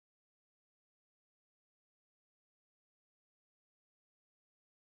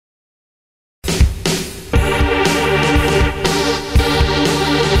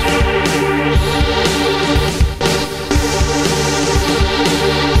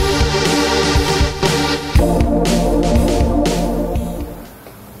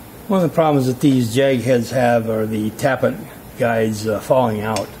One of the problems that these jag heads have are the tappet guides falling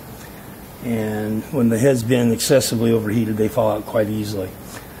out. And when the head's been excessively overheated, they fall out quite easily.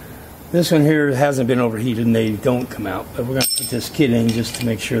 This one here hasn't been overheated and they don't come out, but we're going to put this kit in just to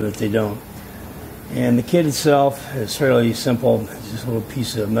make sure that they don't. And the kit itself is fairly simple. It's just a little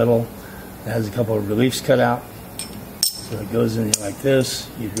piece of metal that has a couple of reliefs cut out. So it goes in here like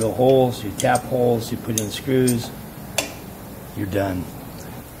this. You drill holes, you tap holes, you put in screws, you're done.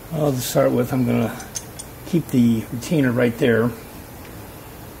 Well, to start with, I'm going to keep the retainer right there. And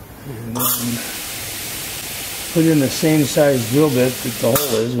then put in the same size drill bit that the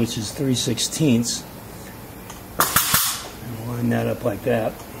hole is, which is 3/16. And line that up like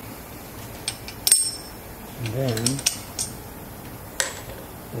that. And then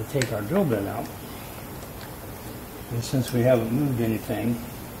we'll take our drill bit out. And since we haven't moved anything,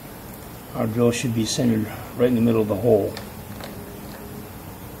 our drill should be centered right in the middle of the hole.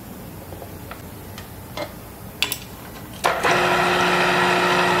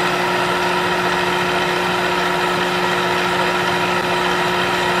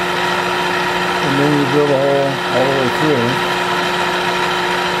 And then you drill the hole all the way through.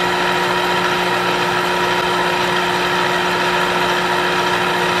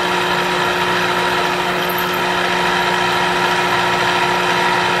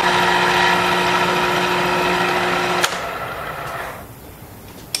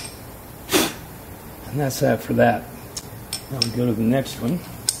 And that's that for that. Now we go to the next one.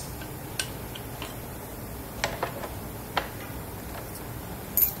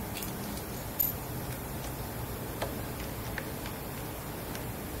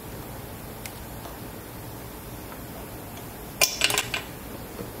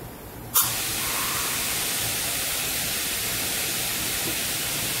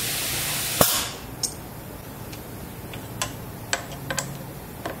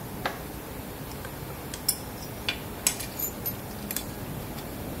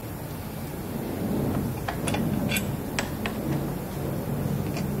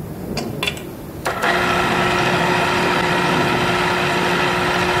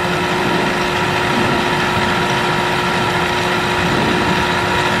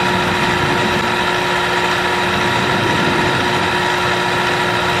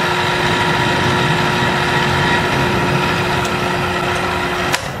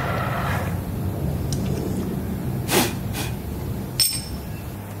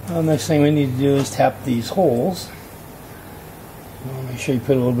 The next thing we need to do is tap these holes. Make sure you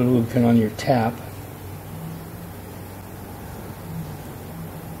put a little bit of lubricant on your tap.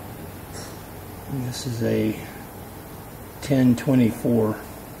 And this is a 1024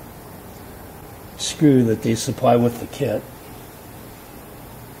 screw that they supply with the kit.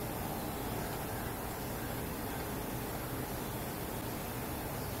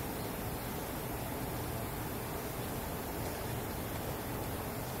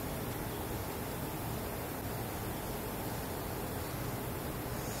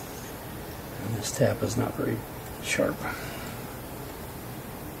 This tap is not very sharp.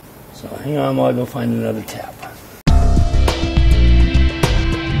 So hang on while I go find another tap. I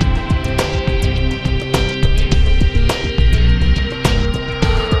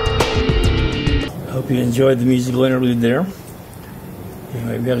hope you enjoyed the musical interlude there.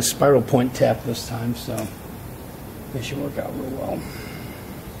 Anyway, we've got a spiral point tap this time, so this should work out real well.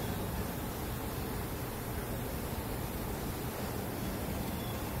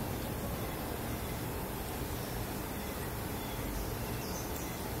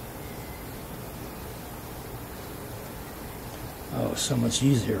 Oh, so much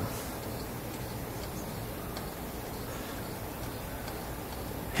easier.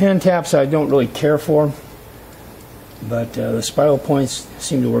 Hand taps I don't really care for, but the spiral points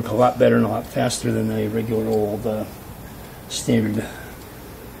seem to work a lot better and a lot faster than a regular old standard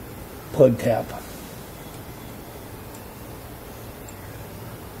plug tap.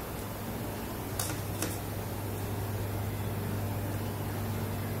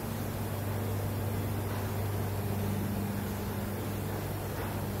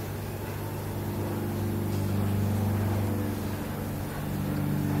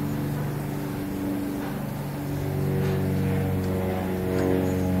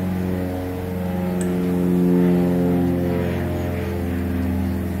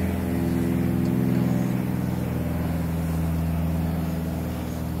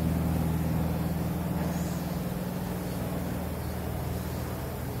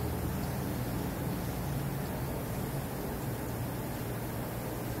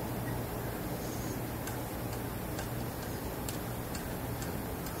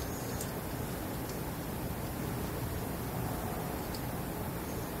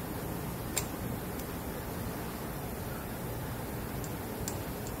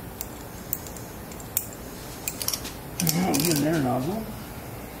 center nozzle.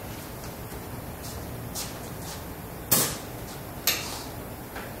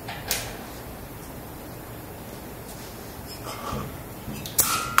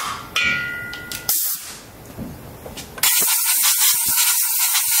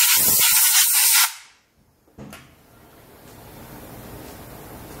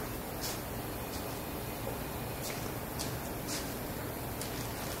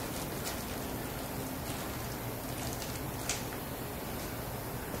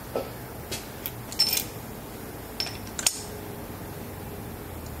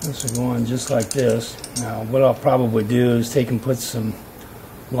 This will go on just like this. Now what I'll probably do is take and put some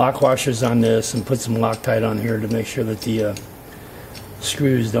lock washers on this and put some Loctite on here to make sure that the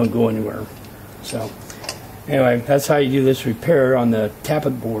screws don't go anywhere. So anyway, that's how you do this repair on the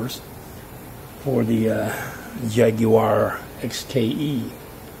Tappet bores for the Jaguar XKE.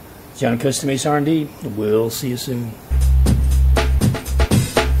 John Custom Ace R&D. We'll see you soon.